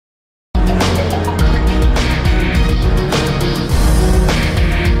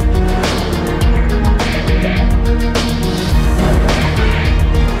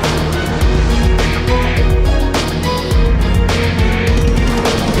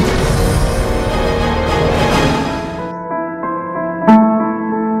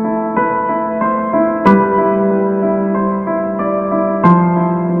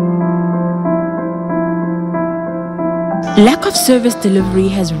Lack of service delivery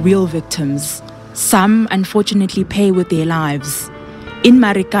has real victims. Some, unfortunately, pay with their lives. In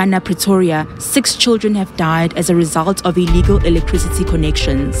Marikana, Pretoria, 6 children have died as a result of illegal electricity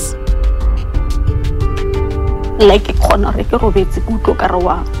connections. In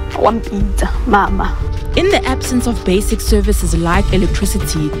the absence of basic services like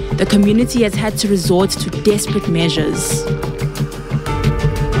electricity, the community has had to resort to desperate measures.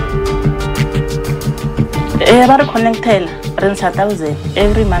 Every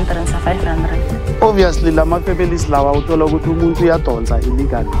month, 500. Obviously, lama families lawa uthola ukuthi umuntu uyadonsa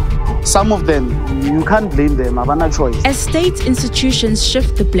illegally. Some of them, you can't blame them, abana choice. As state institutions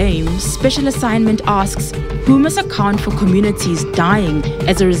shift the blame, Special Assignment asks, who must account for communities dying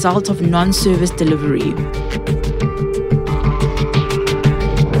as a result of non-service delivery?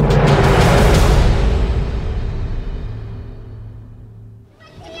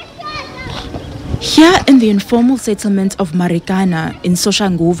 Here in the informal settlement of Marikana in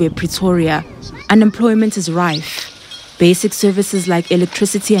Soshanguve, Pretoria, unemployment is rife. Basic services like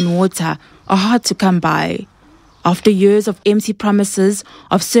electricity and water are hard to come by. After years of empty promises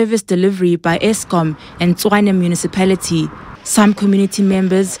of service delivery by Eskom and Tshwane municipality, some community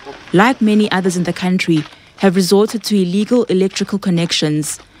members, like many others in the country, have resorted to illegal electrical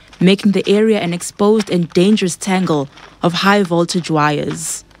connections, making the area an exposed and dangerous tangle of high-voltage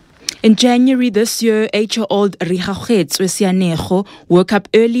wires. In January this year, 8-year-old Soshanguve woke up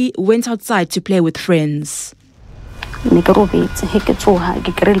early, went outside to play with friends. So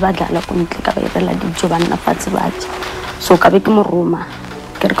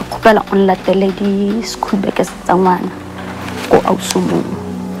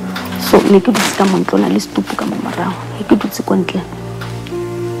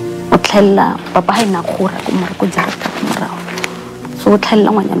so tlhella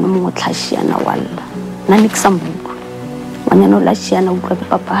ngwanyana mo tlhashiana walla na niksambuku ngwanyana la shiana utlwa ke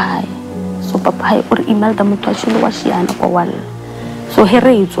papa hae so papa hae o re email da motho a tshilo wa shiana kwa walla so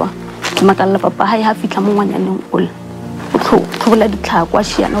here itswa ke makalla papa hae ha fitla mo ngwanyaneng o tlhobola ditlha kwa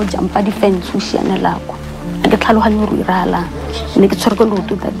shiana o jampa di fence o shiana lakwa ke tlhalohanya ro irala ne ke tshwereke lo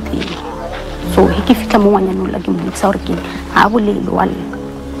to that day so he ke fitla mo ngwanyaneng la ke mo tsa hore ke ha bolele walla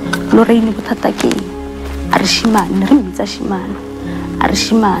lo re ile bothata ke arishimane re mitsa shimane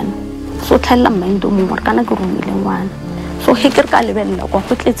arishimane so tlhella maindo mo Marikana ke romile ngwana so he ke re ka lebella kwa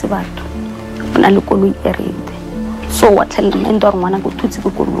go tletse batho bona le koloi erede so wa tlhella maindo re ngwana go thutse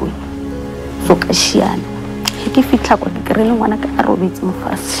ke koloi so ka shiana he ke fitla kwa ke re le ngwana ka a robetse mo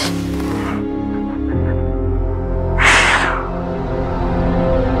fatshe.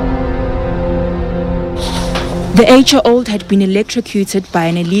 The 8-year-old had been electrocuted by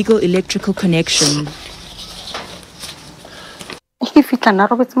an illegal electrical connection. Ke fitla na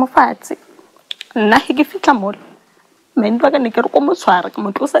robetse mo fatshe nna ke fitla mo mendo ka ne ke re ko mo tshwara ke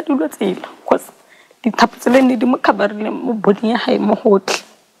mo tlosa dilo tsela cause di thaptsele ne di mo khabarile mo body ya hae mo hotle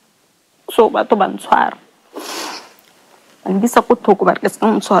so batho ba ntshwara ba ndisa go thoko ba re ke se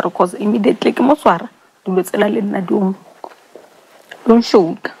mo tshwara cause immediately ke mo tshwara dilo tsela le nna di don't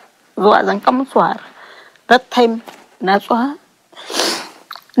shoka zo azan ka mo tshwara that time na tswa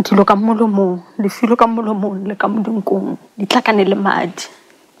dilo ka molomo le filo ka molomo le ka modinkong di tlakane le madi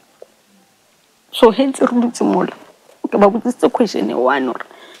so hence re dutse mola ke ba botsitse question e one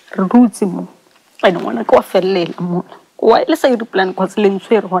re dutse mo ene ngwana ke wa fellela mola wa ile sa iri plan kwa tseleng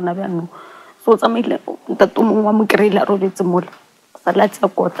tshwere hona ba no so tsamaile ntatomong wa mo kreila robetse mola sa latsa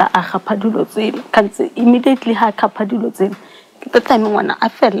kota a gapha dilo tsela kantse immediately ha khapha dilo tsela ke time ngwana a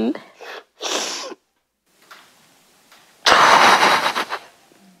felle.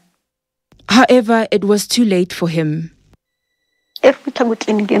 However, it was too late for him. Every time we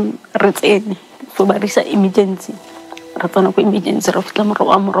clinic in so barisa emergency. Ratana ko emergency ra fitla mo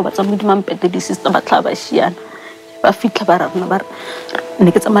ba tsa modimang pete di sister ba tla ba shiana. Ba fitla ba rana ba ne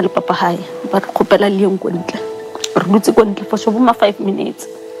ke tsamaya le papa hae ba re khopela le eng go ntle. Re dutse go ntle for so boma 5 minutes.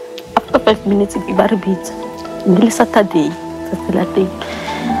 After 5 minutes ke ba re bitsa. Ndile Saturday sa tsela teng.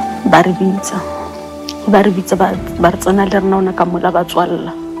 Ba re bitsa ba re tsana le rena ona ka mola ba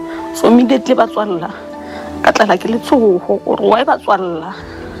tswalla. So immediately ba tswalla ka tla ke le tshogo gore why ba tswalla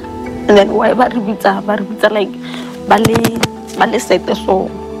and then why ba re bitsa like ba le sete so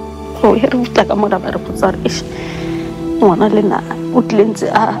here we tla ka mola ba re botsa re ish ngwana le na o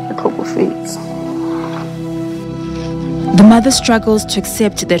tlentse a tlhokofetse. The mother struggles to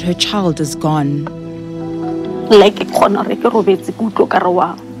accept that her child is gone. Like ke khona re ke robetse ke utlo ka re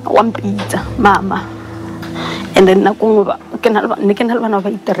wa mpitsa mama. And then na go ke na le bana ba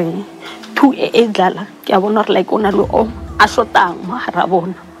itere 2 e dlala ke a bona like ona lo a shotang mo hara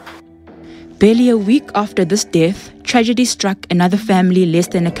bona. Barely a week after this death, tragedy struck another family less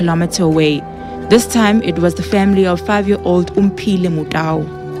than a kilometer away. This time, it was the family of 5-year-old Philane Mkhize.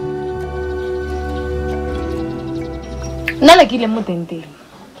 Nala kile mudendeng.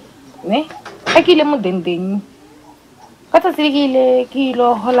 Ne? Akile mudendeng. Kata silikile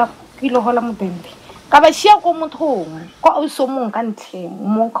kilo hola mudendeng. Ka ba shia ko mothong, ko o so mong ka ntle,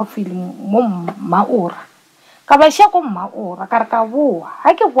 mo coffee mo maura. Ka ba shia ko maura ka re ka boa.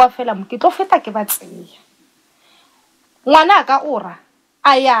 Ha ke boa fela mo ke tlo feta ke ba tseya. Ngwana ka ora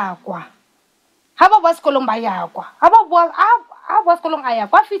a ya kwa. Ha ba bua sekolong ba ya kwa. Ha ba bua sekolong a ya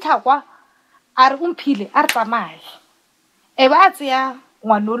kwa fitha kwa. A re Philane a re tsamaye. E ba tseya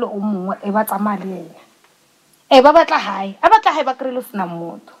ngwanolo o mongwe e ba tsamaya le yena. E ba batla hae, ba krelo sena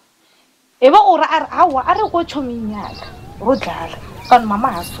motho. E ba ora a re awa a re go tshoming yaka ro dlala kana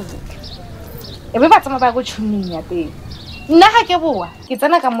mama ha sotle. E be ba tsamaya ba go tshoming ya teng. Nna ha ke boa ke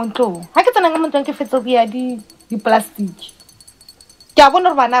tsena ka montlong. Ha ke tsena ka montlong ke fetso bia di plastic. Ke a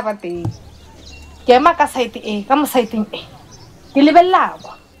bona re bana ba teng. Ke ema ka site e ka mo site e. Ke lebella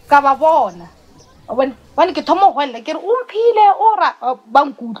ka ba bona. When ke thomo go lla ke re Philane ora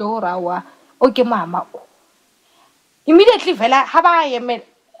bankutlo ora wa o ke mama o. Immediately vela ha ba yeme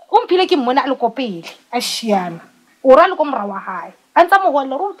Philane ke mmona le kopele a shiana. Ora le ko mra wa hae. A ntsa mo go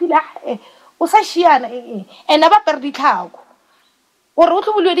lla Philane o sa shiana ena ba perdi tlhako. Ore o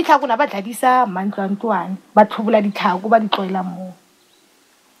tlhobulwe ditlhako na ba dladisa mantlwantwane ba tlhobola ditlhako ba di tloela mo.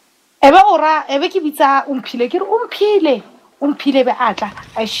 Ebe ke bitsa Philane ke re Philane be atla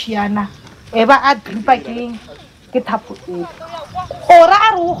a shiana. Eba a dripa ke thapo e. Ora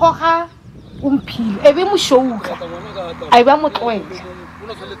a re o goga Philane ebe mo shouka. A ba mo tloela.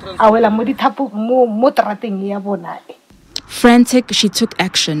 A wela mo dithapo mo trateng ya bona. Frantic, she took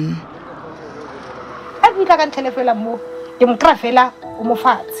action. A bitla ka ntlhelefela mo ke mo kra fela o mo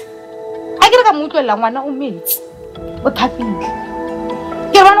fatshe. A ke re ka mo utlwela ngwana o metsi. O thapile.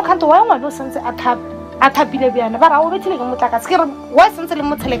 Ke bona khanto wa ngwana o sentse a thapile bjana ba ra o bethile ke motlakase ke re wa sentse le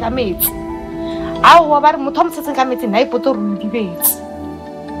mothele ka metsi. Awa ba re motho motse ka metsi na ipoto ro di betse.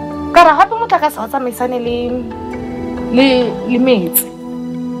 Ka ra gape motlakase wa tsamaisane le metsi.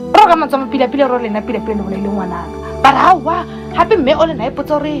 Ro ga matsa mopila ro lena pila le bona le ngwana. Ba ra wa gape mme o le na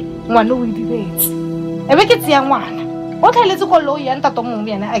ipoto re ngwana o di betse. Ebe ke tsia ngwana. O tlhaletse go lo ya ntato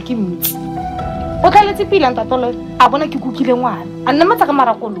mongwe yana a ke metsi. O tlhaletse pila ntato le a bona ke kukile ngwana. A nna matsa ka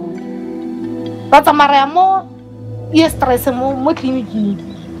marakolo. Ba tsamara ya mo stress mo clinic.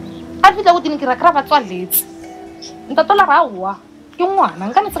 A fitla go dinki ra kra ba tswaletse. Ntato la rawa ke ngwana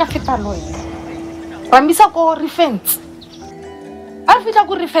nka netse ka feta lo ena. Ba mbisa ko refence. A fitla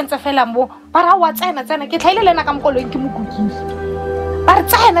go refence fela mo ba ra wa tsena ke tlhaile lena ka mkolong ke mokukile. Ba re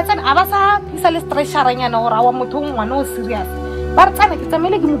tsena a ba sa pisa le stressara nyana o ra wa motho ngwana o serious. Ba re tsena ke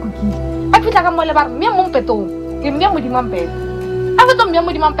tsamele ke mokukile. A fitla ka mole ba re mme mo mpetong ke mme mo dimampeto. A fitla mme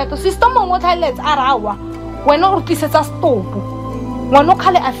mo dimampeto system mo tlhailetse a rawa wena o tlisetsa stop.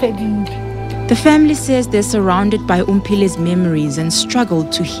 The family says they're surrounded by Philane's memories and struggle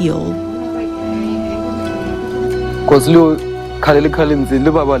to heal. Because lo khale ntse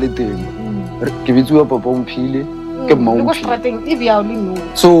le baba le teng. Ke bitsuwa papa Philane ke mma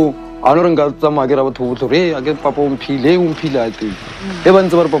Philane. So a no re nka tsamaya ke ra batho botlho re a ke papa Philane a teng. E ba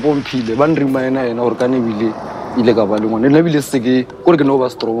ntse ba re papa Philane ba nrima ena gore ka ne ile ka ba le ngwana. Le bile seke gore ke no ba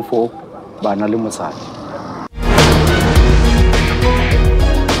strong for bana le mosadi.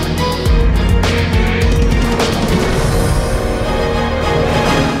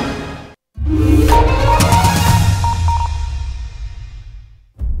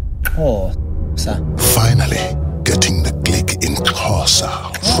 Finally, getting the click in closer,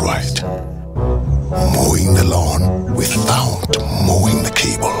 right? Mowing the lawn without mowing the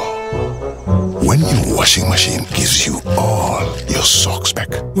cable. When your washing machine gives you all your socks back.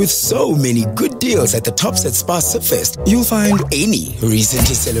 With so many good deals at the Tops at Spa Subfest, you'll find any reason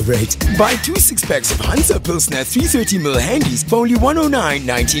to celebrate. Buy 2 6-packs of Hansa Pilsner 330ml handies for only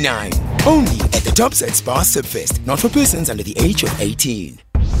 $109.99. Only at the Tops at Spa Subfest, not for persons under the age of 18.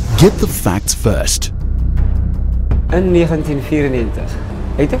 Get the facts first. In 1994,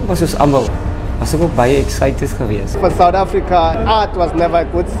 ek dink ons is almal was ook baie excited geweest. For South Africa, art was never a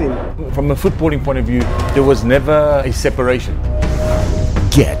good thing. From a footballing point of view, there was never a separation.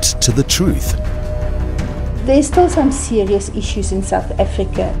 Get to the truth. There's still some serious issues in South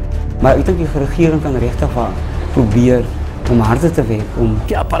Africa. Maar ek dink die regering kan regtig probeer om harde te werk om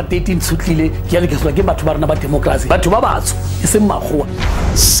ke apartheid in Sutlile ke le ke swa ke batho ba rena ba democracy batho ba batsho e se makgowa.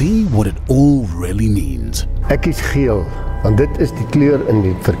 See what it all really means. Ek is geel want dit is die kleur in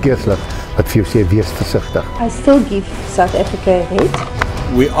die verkeerslig wat vir jou sê wees versigtig. I still give South Africa a red.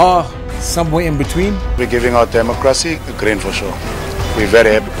 We are somewhere in between? We're giving our democracy a green for sure. We're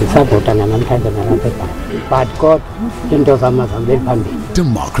very happy.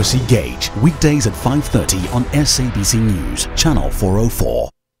 Democracy Gauge, weekdays at 5:30 on SABC News, Channel 404.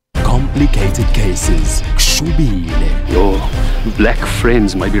 Complicated cases. Your black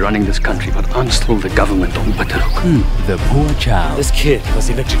friends might be running this country, but I'm still the government on Bataruk. The poor child. This kid was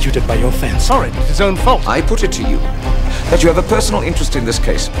electrocuted by your fans. Sorry, it's his own fault. I put it to you that you have a personal interest in this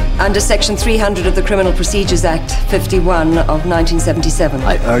case. Under Section 300 of the Criminal Procedures Act 51 of 1977.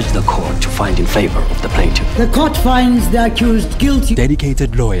 I urge the court to find in favor of the plaintiff. The court finds the accused guilty.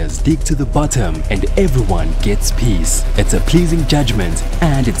 Dedicated lawyers dig to the bottom and everyone gets peace. It's a pleasing judgment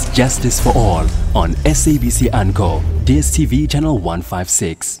and it's justice for all on SABC Anko, DSTV Channel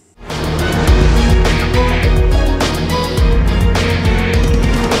 156.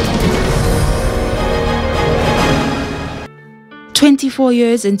 24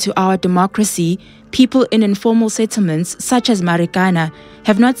 years into our democracy, people in informal settlements such as Marikana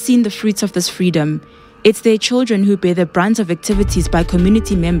have not seen the fruits of this freedom. It's their children who bear the brunt of activities by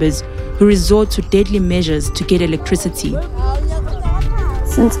community members who resort to deadly measures to get electricity.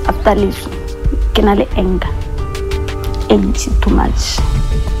 Since after this, I have anger, too much,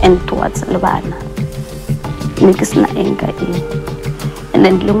 and towards Levana. Because na anger, and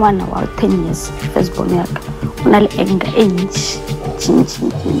then the one about 10 years, first born yak, unal anger,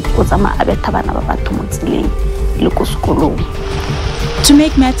 To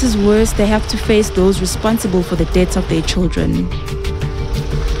make matters worse, they have to face those responsible for the deaths of their children.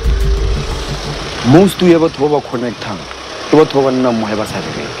 Most to ever to connect hang. To to na mo heba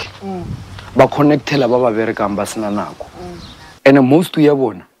sabeke. Ba connectela ba ba bereka ambasana nako. And most to ya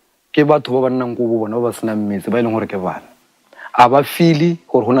bona ke batho ba nang go bona ba sena mmetse ba ileng gore ke bana. Aba fili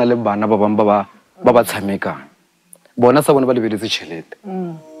gore hona le bana ba bang ba tshamekang. Bona sa bona ba lebeletse chelete.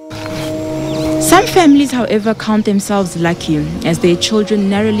 Some families, however, count themselves lucky as their children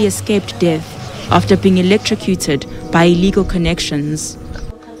narrowly escaped death after being electrocuted by illegal connections.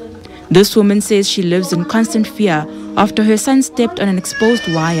 This woman says she lives in constant fear after her son stepped on an exposed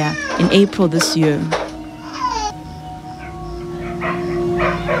wire in April this year.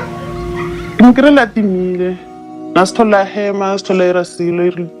 Nastola hema, nastola irasilo,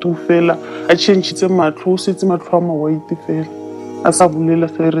 iritufela, a change matlo, sitsi matloma white fela. Asabulela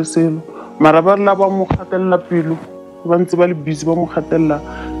sereselo. Marabar laba mukhatella pilu. Banti bali busy ba mukhatella.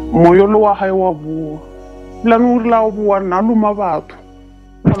 Moyolo wa hai wa bua. Lanur la bua naluma batu.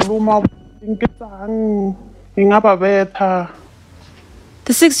 Naluma inketang ingaba beta.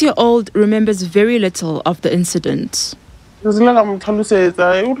 The 6-year-old remembers very little of the incident. Zilala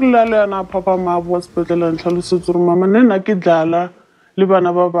mthalusetsa urilala na papa ma bo hospital nthalusetsa mama nena ke dlala le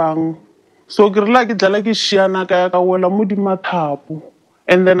bana ba bang so ke rila ke dlala ke shiana ka ya ka wela modi mathapo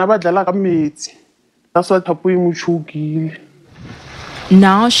and then aba dlala ka metsi that's why thapo e muchukile.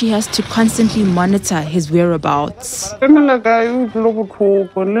 Now she has to constantly monitor his whereabouts. Emela ka u tlo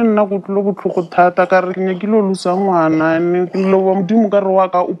botlhoko le nna go tlo botlhoko thata ka re nya ke lo lusa ngwana ne lo wa modimo ka re wa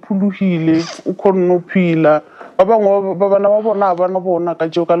ka o phuluhile o khonno phila. Bana ba bona bana bona ka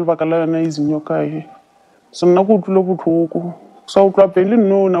jo ka lebaka la yona izinyo kae so nna go tlo botlhoko so o tla pele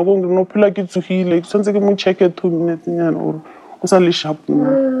no na go no phela ke tsugile ke tsentse ke mo check 2 minutes nyana o sa le sharp.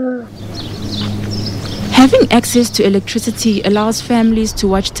 Having access to electricity allows families to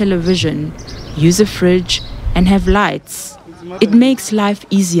watch television, use a fridge, and have lights. It makes life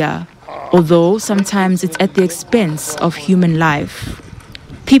easier, although sometimes it's at the expense of human life.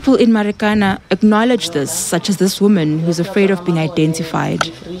 People in Marikana acknowledge this, such as this woman who's afraid of being identified.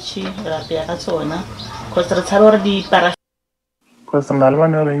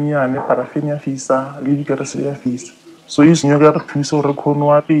 So you know that piece of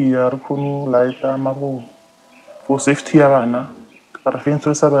for safety asthma,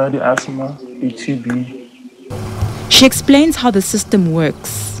 TB. She explains how the system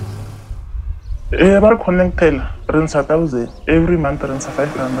works. Every month,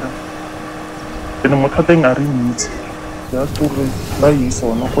 500. And I'm cutting a remit. Just to buy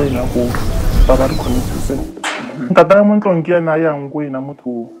so no going to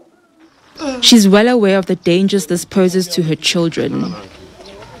go. She's well aware of the dangers this poses to her children.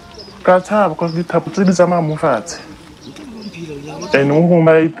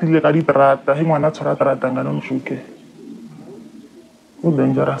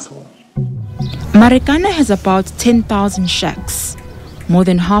 Marikana has about 10,000 shacks. More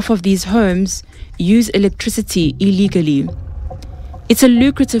than half of these homes use electricity illegally. It's a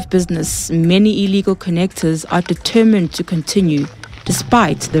lucrative business. Many illegal connectors are determined to continue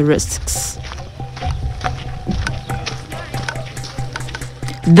despite the risks.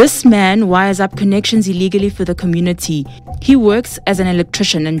 This man wires up connections illegally for the community. He works as an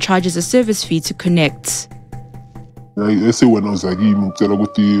electrician and charges a service fee to connect. I say when I was like,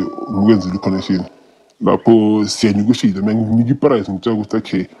 connection. Most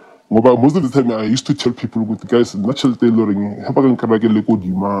of the time I used to tell people, guys, natural tailoring,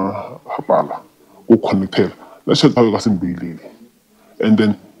 and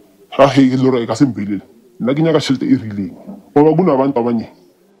then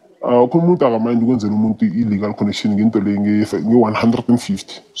illegal connection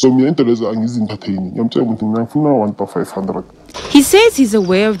 150. So me entertaining. I'm telling you, 500. He says he's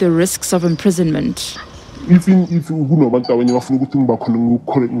aware of the risks of imprisonment. Even if you want to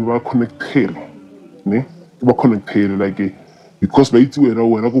connected, like because by it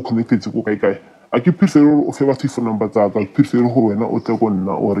we're connected to I prefer offensive number that I prefer or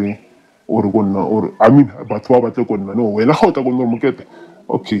I mean but what no when I get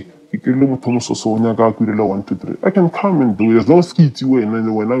okay. I can come and do it. There's no skit when I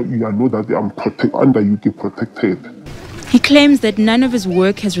know that I'm under UK protected. He claims that none of his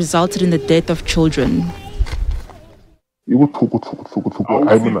work has resulted in the death of children. I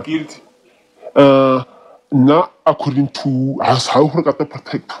feel guilty. Now, according to how we got to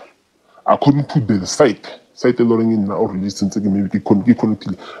protect, according to the site learning in or release maybe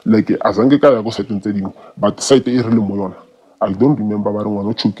like as I go certain but the site is really more. I don't remember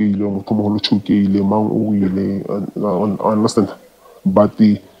understand. But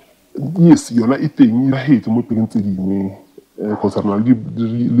yes, you're not eating, you hate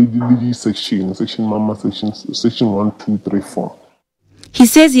section 1, 2, 3, 4. He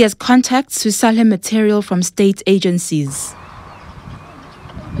says he has contacts to sell him material from state agencies.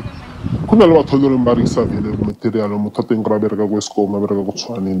 We can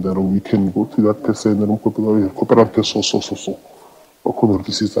go to that person and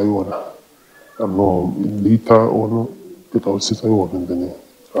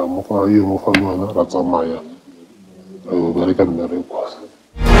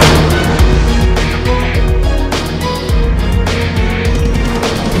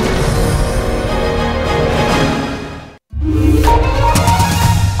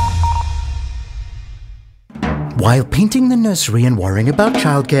While painting the nursery and worrying about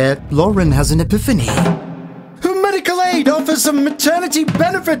childcare, Lauren has an epiphany. Medical Aid offers a maternity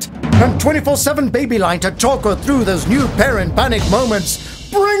benefit and 24/7 baby line to talk her through those new parent panic moments.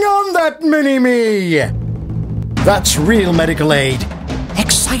 Bring on that mini-me! That's real medical aid.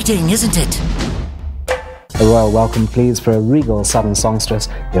 Exciting, isn't it? A royal welcome, please, for a regal southern songstress,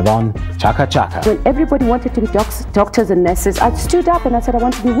 Yvonne Chaka Chaka. When everybody wanted to be doctors and nurses, I stood up and I said I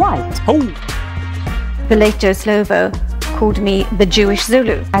want to be white. Oh. The late Joe Slovo called me the Jewish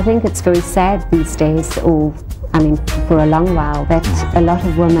Zulu. I think it's very sad these days, or I mean for a long while, that a lot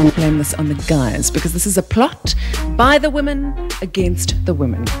of women blame this on the guys because this is a plot by the women against the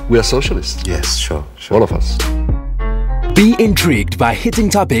women. We are socialists. Yes, sure. All of us. Be intrigued by hitting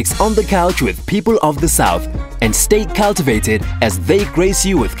topics on the couch with people of the South and stay cultivated as they grace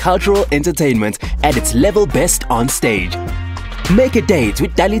you with cultural entertainment at its level best on stage. Make a date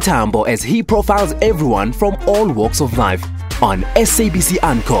with Dali Tambo as he profiles everyone from all walks of life on SABC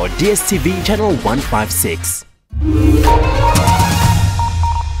Encore DSTV channel 156.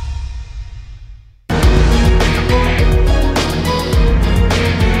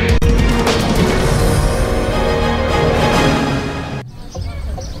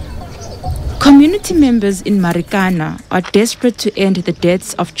 Community members in Marikana are desperate to end the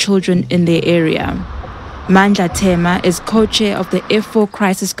deaths of children in their area. Mandla Tema is co-chair of the F4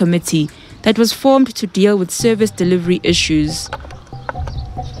 Crisis Committee that was formed to deal with service delivery issues.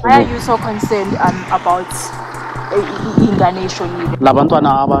 Why are you so concerned about incarnation?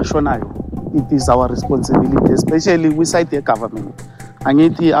 It is our responsibility, especially we side the government.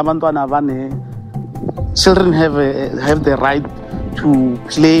 Children have the right to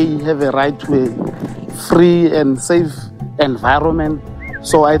play, have a right to a free and safe environment.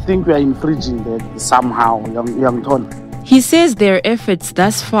 So I think we are infringing that somehow, young Ton. He says their efforts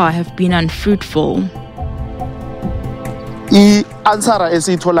thus far have been unfruitful. The answer is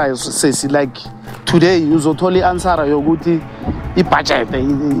says like today you totally answer yoguti the budget.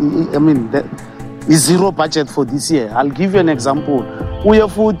 I mean the zero budget for this year. I'll give you an example. We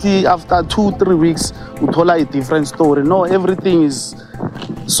have after 2-3 weeks we told a different story. No, everything is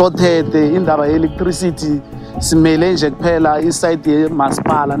sorted in the electricity. Simele nje kuphela iside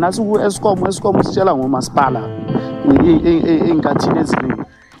yemasipala nasu Eskom sitshela ngomasipala engathini eziningi.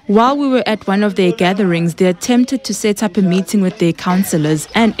 While we were at one of their gatherings, they attempted to set up a meeting with their councillors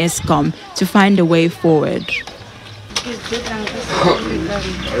and Eskom to find a way forward.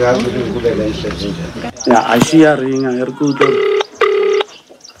 Yeah, I see a ring.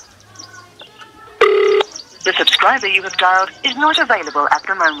 The subscriber you have dialed is not available at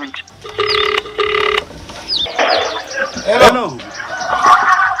the moment. Hello.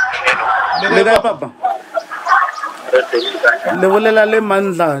 Hello, Papa. Levolela le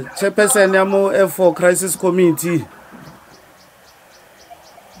Mandla, chairperson ya mo F4 Crisis Committee.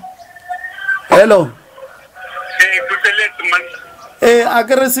 Hello.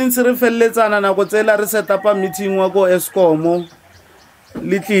 Akere since re felletsana na go tsela re set up a meeting wa go Eskom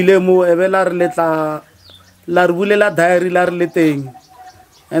litlile mo ebela re letla la re bulela diary la re leteng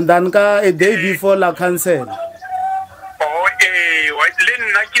and then ka a day before la cancel.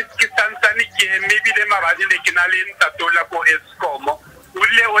 Maybe le mabadi le ke na le ntatola ko Eskom o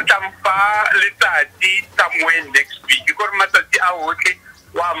le o tlampa letsatsi somewhere next week gore matsatsi a otlhe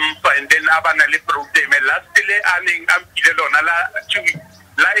wa mpa and then abana le problem last le aning ampile lona la 2 weeks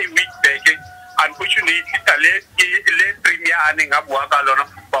la a week back unfortunately le premier aning abua ka lona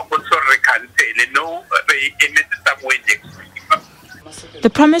ba go so re cancel no re emetse somewhere next week. The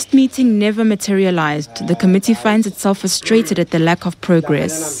promised meeting never materialized. The committee finds itself frustrated at the lack of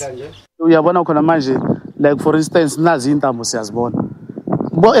progress. Uyabona khona manje like for instance nazi intambo siyazibona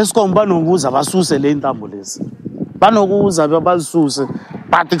bo Eskom banokuza basuse le intambo lezi banokuza bazisuse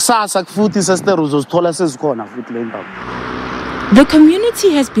but kusasa futhi sesitero uzozithola sezikhona futhi le intambo. The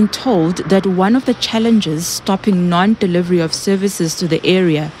community has been told that one of the challenges stopping non-delivery of services to the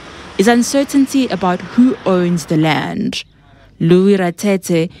area is uncertainty about who owns the land. Louis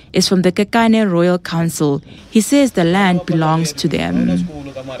Ratete is from the Kekane Royal Council. He says the land belongs to them.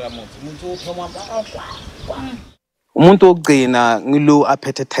 Umuntu ogcina ngilo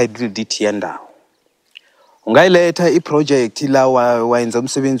aphethe title deed yendawo. Ungayiletha iproject la wayenza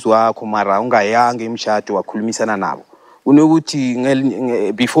umsebenzi wakho mara ungayanga imshado wakhulumisana nabo.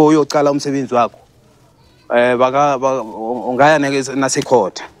 Unokuthi before uyocala umsebenzi wakho ungaya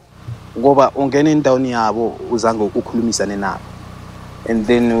nasekhotha ngoba ungena endawoni yabo uzange ukukhulumisane nabo. And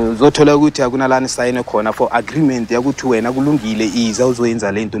then uzothola ukuthi akunalani sign khona for agreement yakuthi wena kulungile iza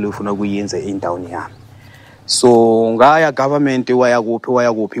uzoyenza lento lefuna kuyenza endawoni yami. So ngaya government waya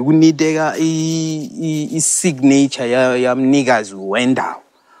kuphi kunideka i-signature yamnikazi wendawo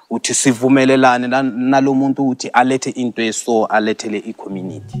uthi sivumelelane nalomuntu uthi alethe into eso alethele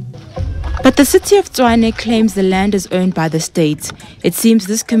i-community. But the city of Tshwane claims the land is owned by the state. It seems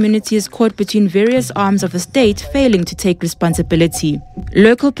this community is caught between various arms of the state failing to take responsibility.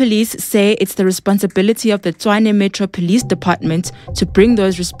 Local police say it's the responsibility of the Tshwane Metro Police Department to bring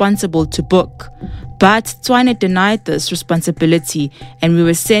those responsible to book. But Tshwane denied this responsibility and we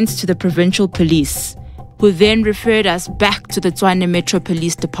were sent to the provincial police, who then referred us back to the Tshwane Metro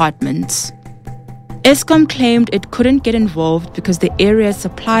Police Department. Eskom claimed it couldn't get involved because the area is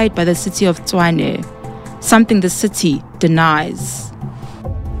supplied by the city of Tshwane, something the city denies.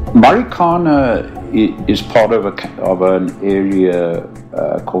 Marikana is part of an area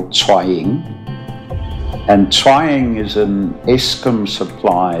called Tshwaying, and Tshwaying is an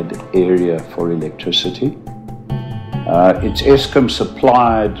Eskom-supplied area for electricity. It's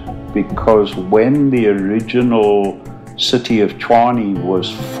Eskom-supplied because when the original city of Tshwane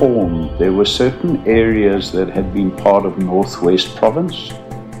was formed, there were certain areas that had been part of Northwest Province,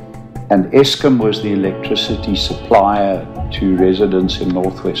 and Eskom was the electricity supplier to residents in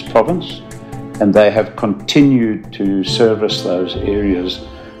Northwest Province, and they have continued to service those areas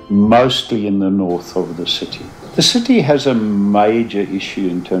mostly in the north of the city. The city has a major issue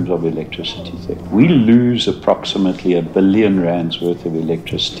in terms of electricity theft. We lose approximately R1 billion worth of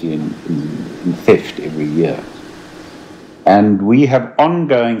electricity in theft every year. And we have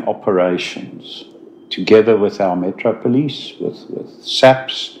ongoing operations together with our Metro Police, with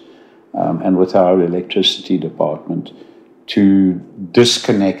SABC, and with our electricity department to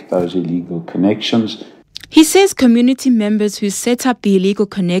disconnect those illegal connections. He says community members who set up the illegal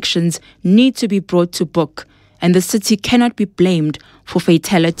connections need to be brought to book, and the city cannot be blamed for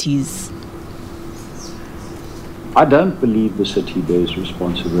fatalities. I don't believe the city bears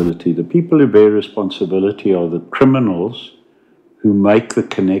responsibility. The people who bear responsibility are the criminals who make the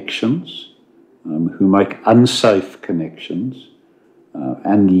connections, who make unsafe connections,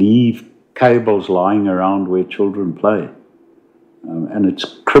 and leave cables lying around where children play. And it's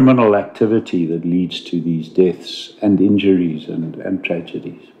criminal activity that leads to these deaths and injuries and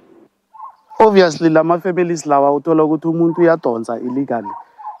tragedies. Obviously, lama families lawa utola ukuthi umuntu uyadonsa illegally.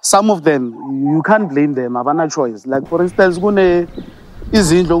 Some of them, you can't blame them, abana choice. Like for instance, they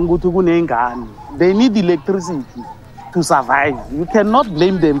need electricity to survive. You cannot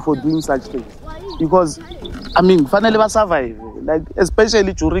blame them for doing such things. because I mean finally ba survive, like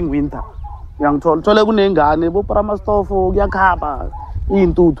especially during winter. Ngiyangithola kunengane bo pramastofo kuyakhaba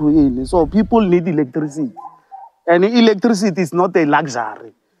intuthu ini, so people need electricity, and electricity is not a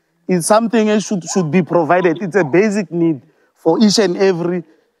luxury. It's something that should be provided. It's a basic need for each and every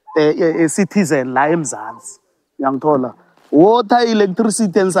citizen la eMzansi. Ngiyangithola. Water,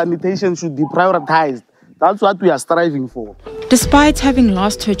 electricity and sanitation should be prioritized. That's what we are striving for. Despite having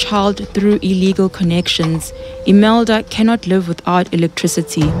lost her child through illegal connections, Imelda cannot live without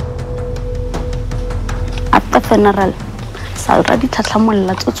electricity. After funeral, salra di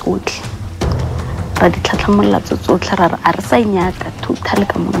tlhatlhamolla tsotsotlhe. Ra di tlhatlhamolla tsotsotlhe ra re sa inyaka total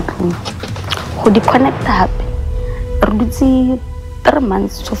ka mo ntlong. Go di connect hape. Re dutse 3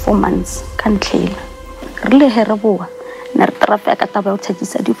 months to 4 months ka ntlhela. Re le he re boa na re traffic ka taba o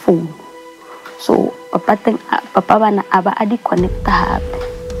tshedisa di phone. So papa bana aba a di connect hape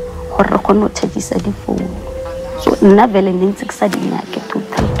gore re kgone o tshedisa di phone. So nna vele ne ntse ke sa di nyake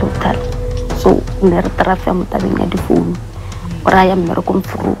total. So ne re traffic mo tabeng ya di phone. Ora ya mmere ko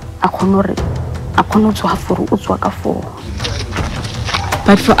mfuru a kgone o tswa furu o tswa ka fo.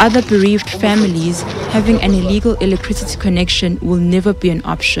 But for other bereaved families, having an illegal electricity connection will never be an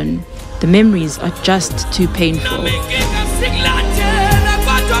option. The memories are just too painful.